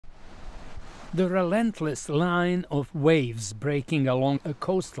The relentless line of waves breaking along a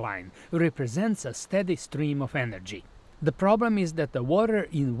coastline represents a steady stream of energy. The problem is that the water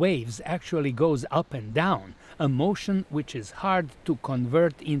in waves actually goes up and down, a motion which is hard to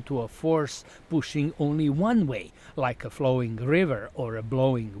convert into a force pushing only one way, like a flowing river or a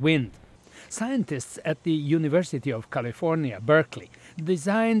blowing wind. Scientists at the University of California, Berkeley,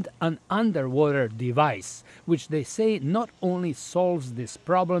 designed an underwater device, which they say not only solves this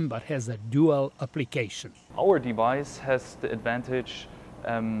problem but has a dual application. Our device has the advantage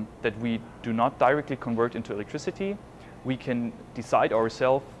that we do not directly convert into electricity. We can decide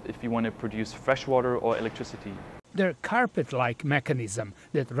ourselves if we want to produce fresh water or electricity. Their carpet-like mechanism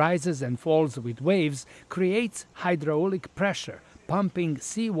that rises and falls with waves creates hydraulic pressure, pumping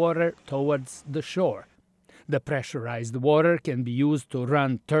seawater towards the shore. The pressurized water can be used to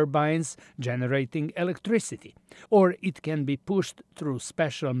run turbines generating electricity, or it can be pushed through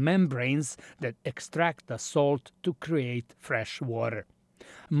special membranes that extract the salt to create fresh water.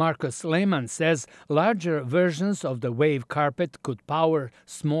 Marcus Lehman says larger versions of the wave carpet could power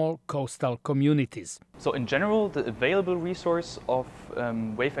small coastal communities. So in general, the available resource of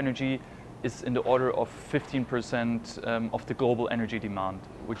wave energy is in the order of 15% of the global energy demand,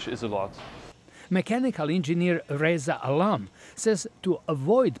 which is a lot. Mechanical engineer Reza Alam says to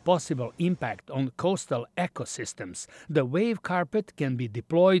avoid possible impact on coastal ecosystems, the wave carpet can be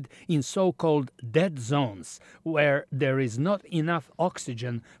deployed in so-called dead zones, where there is not enough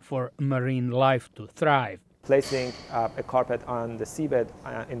oxygen for marine life to thrive. Placing a carpet on the seabed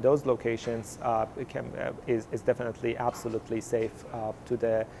in those locations is definitely absolutely safe to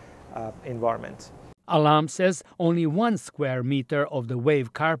the environment. Alam says only 1 square meter of the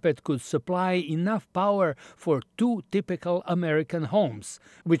wave carpet could supply enough power for 2 typical American homes,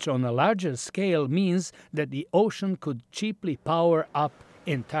 which on a larger scale means that the ocean could cheaply power up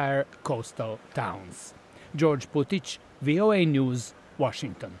entire coastal towns. George Putic, VOA News,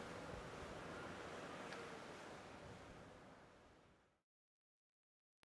 Washington.